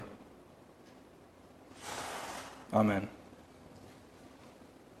Amen.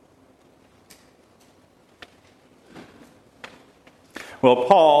 Well,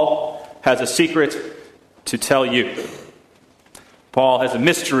 Paul has a secret to tell you. Paul has a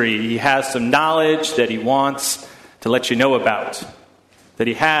mystery. He has some knowledge that he wants to let you know about, that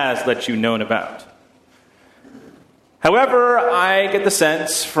he has let you know about. However, I get the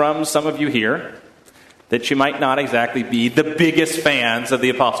sense from some of you here that you might not exactly be the biggest fans of the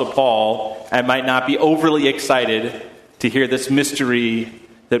Apostle Paul and might not be overly excited to hear this mystery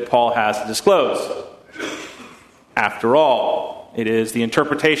that Paul has to disclose. After all, it is the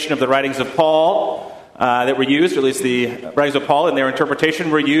interpretation of the writings of Paul that were used, or at least the writings of Paul and their interpretation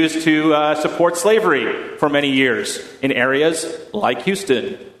were used to support slavery for many years in areas like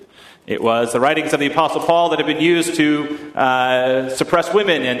Houston. It was the writings of the Apostle Paul that have been used to suppress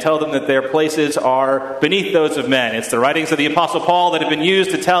women and tell them that their places are beneath those of men. It's the writings of the Apostle Paul that have been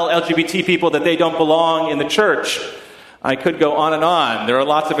used to tell LGBT people that they don't belong in the church. I could go on and on. There are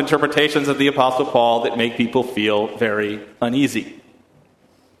lots of interpretations of the Apostle Paul that make people feel very uneasy.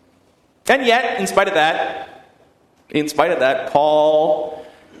 And yet, in spite of that, Paul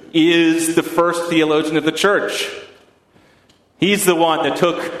is the first theologian of the church. He's the one that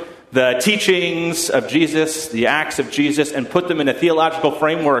took the teachings of Jesus, the acts of Jesus, and put them in a theological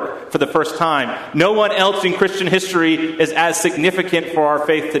framework for the first time. No one else in Christian history is as significant for our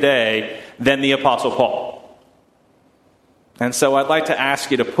faith today than the Apostle Paul. And so I'd like to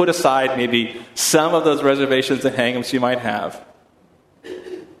ask you to put aside maybe some of those reservations and hang-ups you might have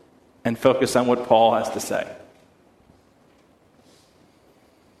and focus on what Paul has to say.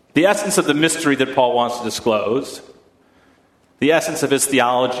 The essence of the mystery that Paul wants to disclose, the essence of his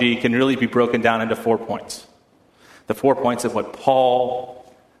theology, can really be broken down into 4 points. The 4 points of what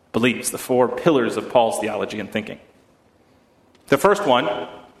Paul believes, the 4 pillars of Paul's theology and thinking. The first one,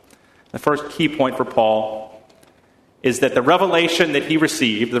 the first key point for Paul, is that the revelation that he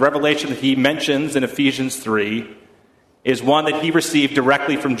received, the revelation that he mentions in Ephesians 3, is one that he received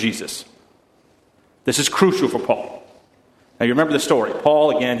directly from Jesus. This is crucial for Paul. Now you remember the story.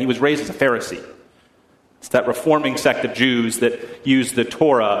 Paul, again, he was raised as a Pharisee. It's that reforming sect of Jews that used the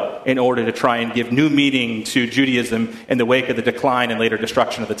Torah in order to try and give new meaning to Judaism in the wake of the decline and later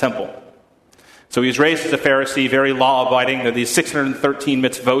destruction of the temple. So he was raised as a Pharisee, very law-abiding. There are these 613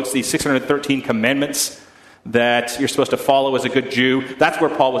 mitzvot, these 613 commandments that you're supposed to follow as a good Jew. That's where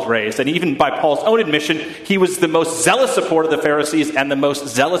Paul was raised. And even by Paul's own admission, he was the most zealous supporter of the Pharisees and the most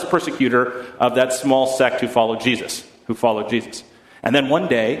zealous persecutor of that small sect who followed Jesus. And then one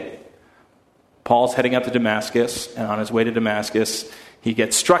day, Paul's heading up to Damascus, and on his way to Damascus, he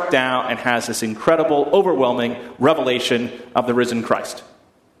gets struck down and has this incredible, overwhelming revelation of the risen Christ.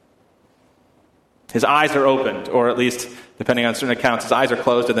 His eyes are opened, or at least, depending on certain accounts, his eyes are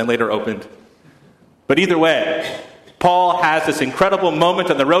closed and then later opened. But either way, Paul has this incredible moment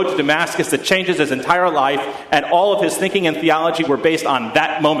on the road to Damascus that changes his entire life, and all of his thinking and theology were based on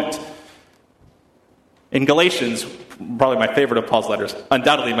that moment. In Galatians, probably my favorite of Paul's letters,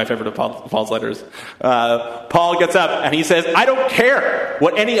 undoubtedly my favorite of Paul's letters, Paul gets up and he says, I don't care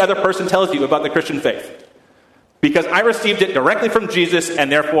what any other person tells you about the Christian faith, because I received it directly from Jesus, and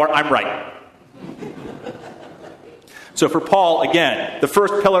therefore I'm right. So for Paul, again, the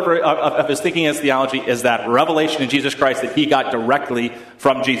first pillar of his thinking and his theology is that revelation in Jesus Christ that he got directly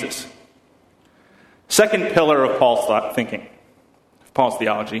from Jesus. Second pillar of Paul's thinking, Paul's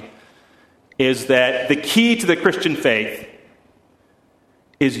theology, is that the key to the Christian faith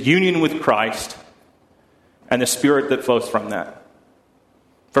is union with Christ and the Spirit that flows from that.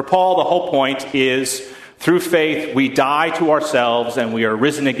 For Paul, the whole point is, through faith, we die to ourselves and we are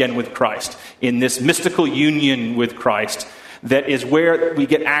risen again with Christ in this mystical union with Christ that is where we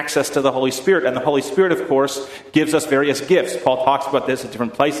get access to the Holy Spirit. And the Holy Spirit, of course, gives us various gifts. Paul talks about this at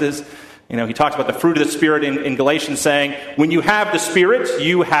different places. He talks about the fruit of the Spirit in Galatians, saying, when you have the Spirit,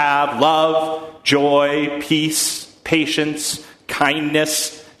 you have love, joy, peace, patience,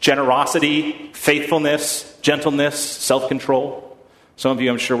 kindness, generosity, faithfulness, gentleness, self-control. Some of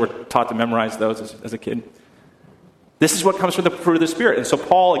you, I'm sure, were taught to memorize those as a kid. This is what comes from the fruit of the Spirit. And so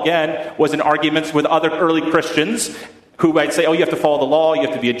Paul, again, was in arguments with other early Christians who might say, you have to follow the law, you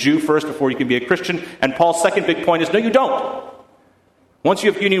have to be a Jew first before you can be a Christian. And Paul's second big point is, no, you don't. Once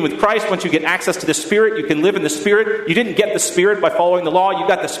you have union with Christ, once you get access to the Spirit, you can live in the Spirit. You didn't get the Spirit by following the law. You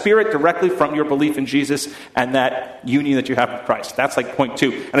got the Spirit directly from your belief in Jesus and that union that you have with Christ. That's like point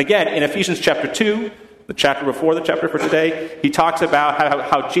 2. And again, in Ephesians chapter 2, the chapter before the chapter for today, he talks about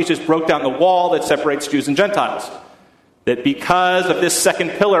how Jesus broke down the wall that separates Jews and Gentiles. That because of this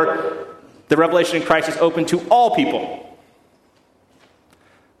second pillar, the revelation in Christ is open to all people.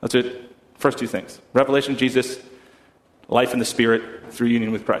 Those are the first 2 things. Revelation of Jesus, life in the Spirit through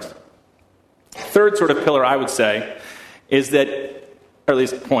union with Christ. Third sort of pillar, I would say, is that, or at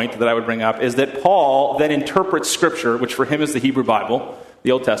least point that I would bring up, is that Paul then interprets Scripture, which for him is the Hebrew Bible,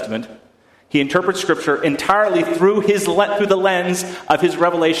 the Old Testament. He interprets Scripture entirely through the lens of his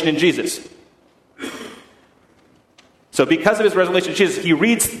revelation in Jesus. So because of his revelation in Jesus, he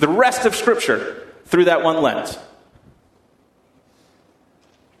reads the rest of Scripture through that one lens.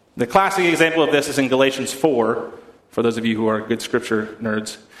 The classic example of this is in Galatians 4, for those of you who are good Scripture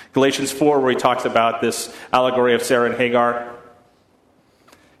nerds. Galatians 4, where he talks about this allegory of Sarah and Hagar.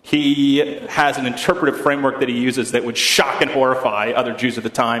 He has an interpretive framework that he uses that would shock and horrify other Jews at the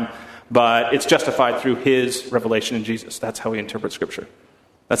time, but it's justified through his revelation in Jesus. That's how he interprets Scripture.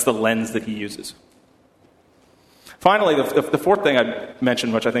 That's the lens that he uses. Finally, the fourth thing I'd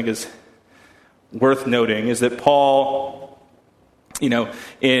mention, which I think is worth noting, is that Paul, in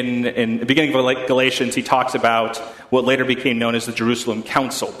the beginning of Galatians, he talks about what later became known as the Jerusalem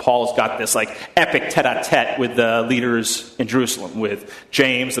Council. Paul's got this epic tete-a-tete with the leaders in Jerusalem, with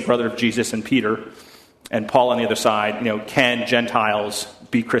James, the brother of Jesus, and Peter. And Paul on the other side, can Gentiles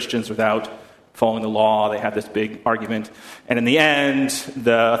be Christians without following the law? They have this big argument. And in the end,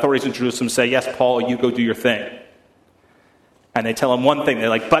 the authorities in Jerusalem say, yes, Paul, you go do your thing. And they tell him one thing. They're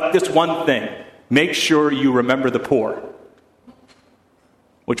like, but this one thing, make sure you remember the poor.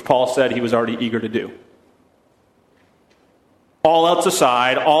 Which Paul said he was already eager to do. All else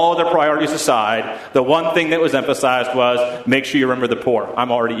aside, all other priorities aside, the one thing that was emphasized was, make sure you remember the poor.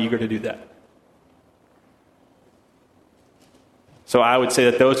 I'm already eager to do that. So I would say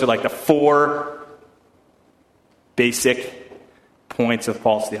that those are the four basic points of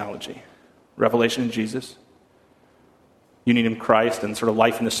Paul's theology. Revelation in Jesus, union in Christ, and sort of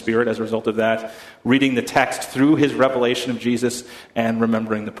life in the Spirit as a result of that, reading the text through his revelation of Jesus, and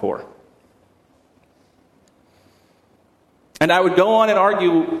remembering the poor. And I would go on and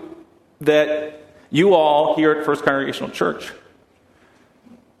argue that you all here at First Congregational Church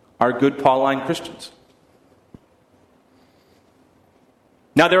are good Pauline Christians.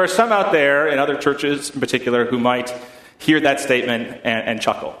 Now, there are some out there, in other churches in particular, who might hear that statement and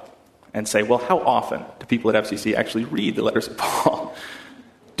chuckle and say, well, how often do people at FCC actually read the letters of Paul?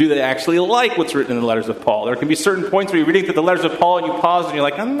 Do they actually like what's written in the letters of Paul? There can be certain points where you're reading through the letters of Paul and you pause and you're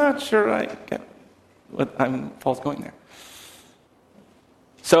like, I'm not sure I get what Paul's going there.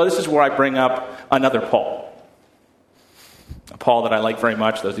 So this is where I bring up another Paul. A Paul that I like very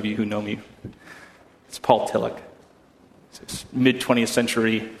much, those of you who know me. It's Paul Tillich. He's a mid-20th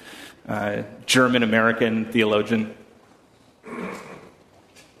century German-American theologian.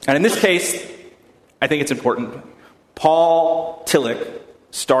 And in this case, I think it's important. Paul Tillich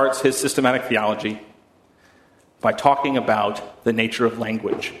starts his systematic theology by talking about the nature of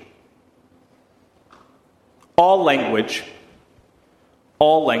language. All language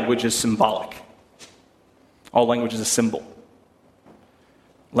is symbolic. All language is a symbol.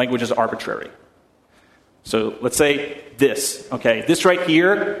 Language is arbitrary. So let's say this, okay? This right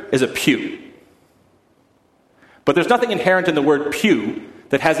here is a pew. But there's nothing inherent in the word pew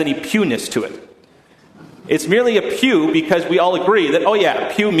that has any pewness to it. It's merely a pew because we all agree that, oh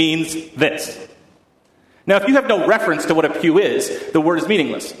yeah, pew means this. Now, if you have no reference to what a pew is, the word is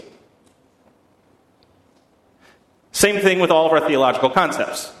meaningless. Same thing with all of our theological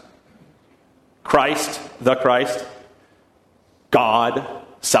concepts. Christ, the Christ, God,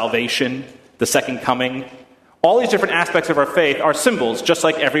 salvation, the second coming. All these different aspects of our faith are symbols, just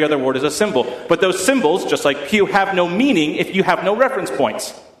like every other word is a symbol. But those symbols, just like pew, have no meaning if you have no reference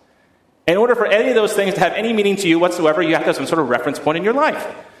points. In order for any of those things to have any meaning to you whatsoever, you have to have some sort of reference point in your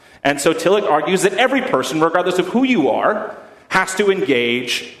life. And so Tillich argues that every person, regardless of who you are, has to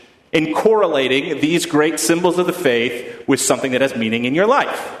engage in correlating these great symbols of the faith with something that has meaning in your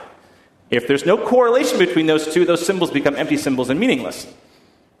life. If there's no correlation between those two, those symbols become empty symbols and meaningless.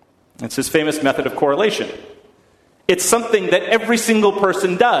 It's his famous method of correlation. It's something that every single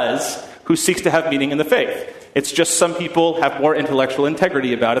person does who seeks to have meaning in the faith. It's just some people have more intellectual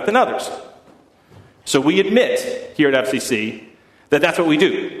integrity about it than others. So we admit here at FCC that that's what we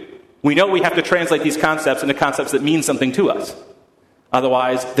do. We know we have to translate these concepts into concepts that mean something to us.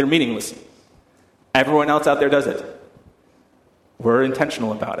 Otherwise, they're meaningless. Everyone else out there does it. We're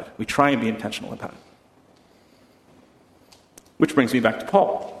intentional about it. We try and be intentional about it. Which brings me back to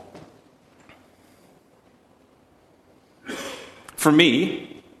Paul. For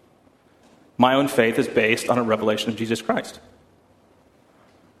me, my own faith is based on a revelation of Jesus Christ.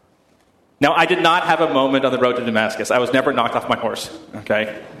 Now, I did not have a moment on the road to Damascus. I was never knocked off my horse,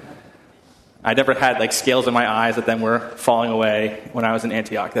 okay? I never had scales in my eyes that then were falling away when I was in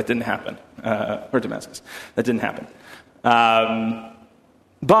Antioch. That didn't happen. Or Damascus. That didn't happen.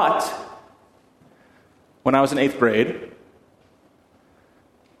 But when I was in 8th grade,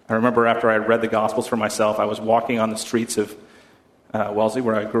 I remember after I had read the Gospels for myself, I was walking on the streets of Wellesley,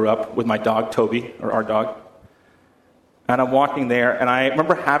 where I grew up, with my dog, Toby, or our dog. And I'm walking there, and I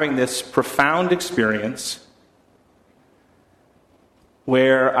remember having this profound experience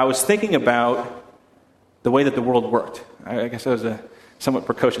where I was thinking about the way that the world worked. I guess I was a somewhat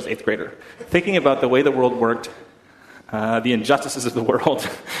precocious 8th grader. Thinking about the way the world worked, the injustices of the world,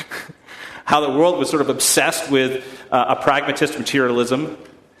 how the world was sort of obsessed with a pragmatist materialism,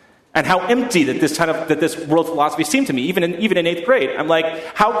 and how empty that this world philosophy seemed to me, even in 8th grade. I'm like,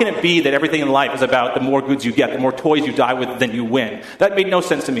 how can it be that everything in life is about the more goods you get, the more toys you die with, then you win? That made no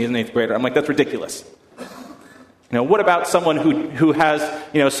sense to me as an 8th grader. I'm like, that's ridiculous. What about someone who has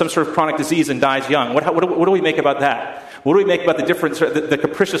some sort of chronic disease and dies young? What do we make about that? What do we make about the difference, the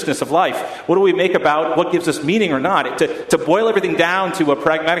capriciousness of life? What do we make about what gives us meaning or not? To boil everything down to a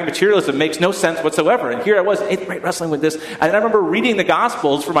pragmatic materialism makes no sense whatsoever. And here I was, 8th grade, wrestling with this. And then I remember reading the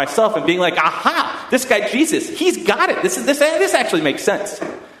Gospels for myself and being like, aha, this guy Jesus, he's got it. This actually makes sense.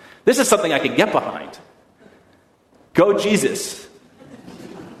 This is something I can get behind. Go Jesus.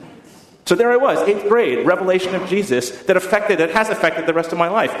 So there I was, 8th grade, revelation of Jesus that has affected the rest of my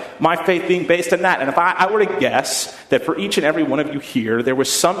life. My faith being based on that. And if I were to guess that for each and every one of you here, there was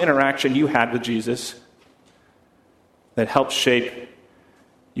some interaction you had with Jesus that helped shape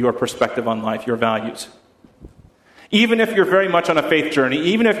your perspective on life, your values. Even if you're very much on a faith journey,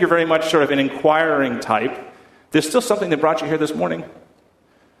 even if you're very much sort of an inquiring type, there's still something that brought you here this morning.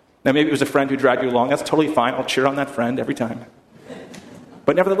 Now maybe it was a friend who dragged you along. That's totally fine. I'll cheer on that friend every time.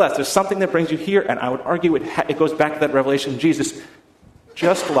 But nevertheless, there's something that brings you here, and I would argue it goes back to that revelation of Jesus,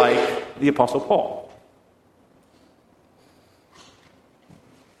 just like the Apostle Paul.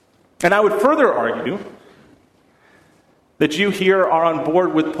 And I would further argue that you here are on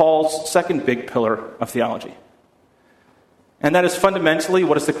board with Paul's second big pillar of theology. And that is fundamentally,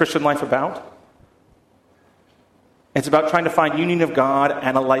 what is the Christian life about? It's about trying to find union of God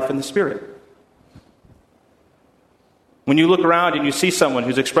and a life in the Spirit. When you look around and you see someone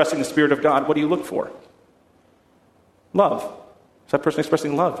who's expressing the Spirit of God, what do you look for? Love. Is that person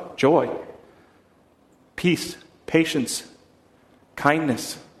expressing love, joy, peace, patience,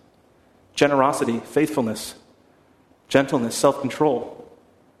 kindness, generosity, faithfulness, gentleness, self-control?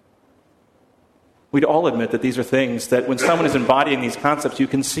 We'd all admit that these are things that when someone is embodying these concepts, you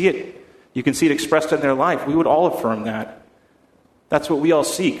can see it. You can see it expressed in their life. We would all affirm that. That's what we all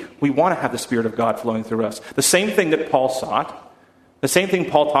seek. We want to have the Spirit of God flowing through us. The same thing that Paul sought, the same thing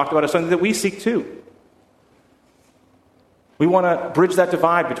Paul talked about is something that we seek too. We want to bridge that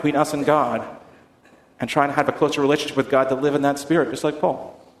divide between us and God and try and have a closer relationship with God to live in that Spirit, just like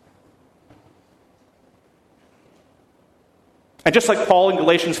Paul. And just like Paul in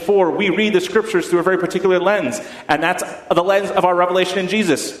Galatians 4, we read the Scriptures through a very particular lens, and that's the lens of our revelation in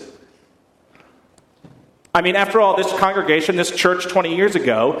Jesus. I mean, after all, this congregation, this church 20 years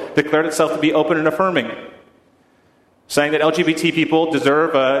ago, declared itself to be open and affirming, saying that LGBT people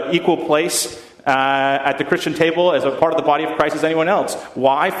deserve an equal place at the Christian table as a part of the body of Christ as anyone else.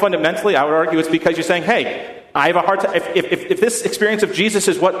 Why? Fundamentally, I would argue it's because you're saying, hey, I have a hard time, if this experience of Jesus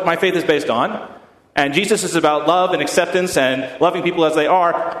is what my faith is based on, and Jesus is about love and acceptance and loving people as they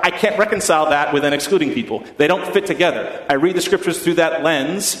are, I can't reconcile that with then excluding people. They don't fit together. I read the Scriptures through that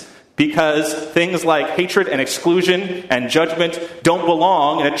lens, because things like hatred and exclusion and judgment don't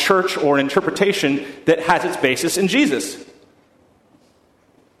belong in a church or an interpretation that has its basis in Jesus.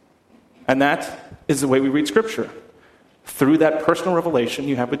 And that is the way we read Scripture, through that personal revelation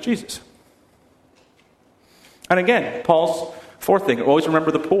you have with Jesus. And again, Paul's fourth thing, always remember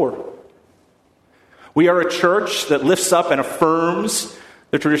the poor. We are a church that lifts up and affirms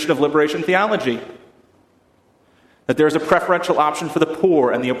the tradition of liberation theology. That there is a preferential option for the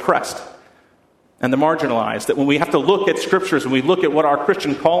poor and the oppressed and the marginalized. That when we have to look at Scriptures, when we look at what our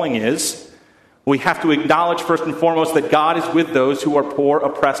Christian calling is, we have to acknowledge first and foremost that God is with those who are poor,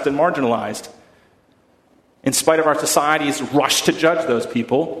 oppressed, and marginalized. In spite of our society's rush to judge those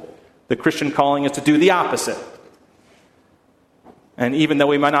people, the Christian calling is to do the opposite. And even though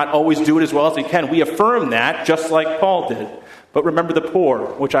we might not always do it as well as we can, we affirm that just like Paul did. But remember the poor,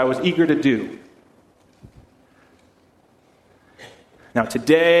 which I was eager to do. Now,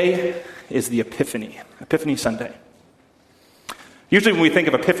 today is the Epiphany Sunday. Usually when we think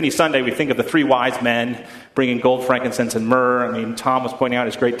of Epiphany Sunday, we think of the three wise men bringing gold, frankincense, and myrrh. I mean, Tom was pointing out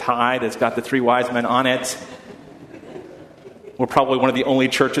his great tie that's got the three wise men on it. We're probably one of the only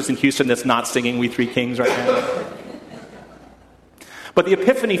churches in Houston that's not singing We Three Kings right now. But the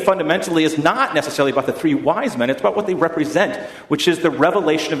Epiphany fundamentally is not necessarily about the three wise men. It's about what they represent, which is the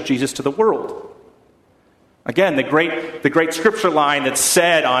revelation of Jesus to the world. Again, the great scripture line that's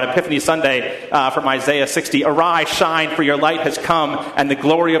said on Epiphany Sunday from Isaiah 60, "Arise, shine, for your light has come, and the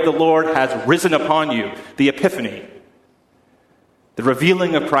glory of the Lord has risen upon you." The Epiphany. The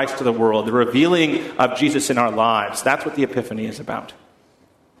revealing of Christ to the world, the revealing of Jesus in our lives. That's what the Epiphany is about.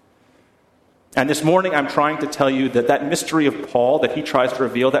 And this morning I'm trying to tell you that mystery of Paul that he tries to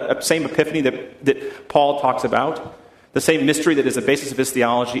reveal, that same Epiphany that Paul talks about, the same mystery that is the basis of his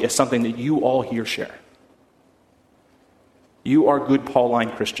theology, is something that you all here share. You are good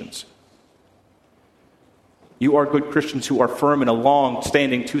Pauline Christians. You are good Christians who are firm in a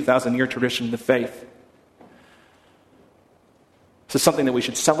long-standing 2,000-year tradition of the faith. This is something that we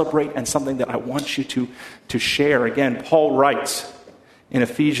should celebrate and something that I want you to share. Again, Paul writes in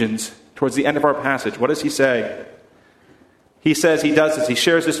Ephesians, towards the end of our passage, what does he say? He says he does this. He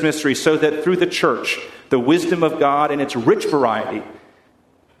shares this mystery so that through the church, the wisdom of God in its rich variety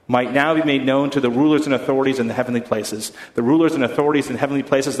might now be made known to the rulers and authorities in the heavenly places. The rulers and authorities in heavenly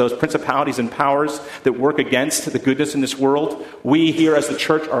places, those principalities and powers that work against the goodness in this world, we here as the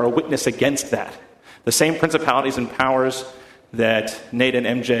church are a witness against that. The same principalities and powers that Nate and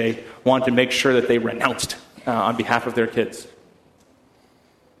MJ wanted to make sure that they renounced on behalf of their kids.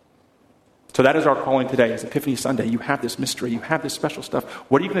 So that is our calling today. It's Epiphany Sunday. You have this mystery. You have this special stuff.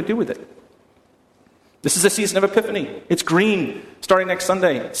 What are you going to do with it? This is a season of Epiphany. It's green, starting next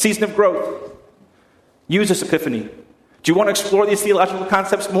Sunday. Season of growth. Use this Epiphany. Do you want to explore these theological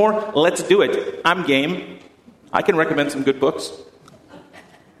concepts more? Let's do it. I'm game. I can recommend some good books.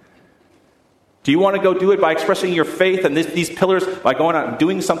 Do you want to go do it by expressing your faith and these pillars by going out and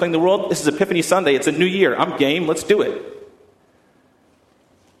doing something in the world? This is Epiphany Sunday. It's a new year. I'm game. Let's do it.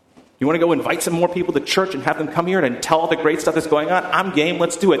 You want to go invite some more people to church and have them come here and tell all the great stuff that's going on? I'm game.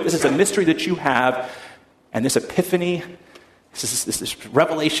 Let's do it. This is a mystery that you have. And this Epiphany, this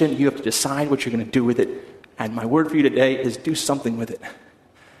revelation, you have to decide what you're going to do with it. And my word for you today is do something with it.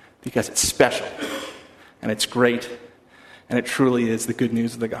 Because it's special. And it's great. And it truly is the good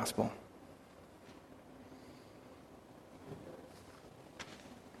news of the gospel.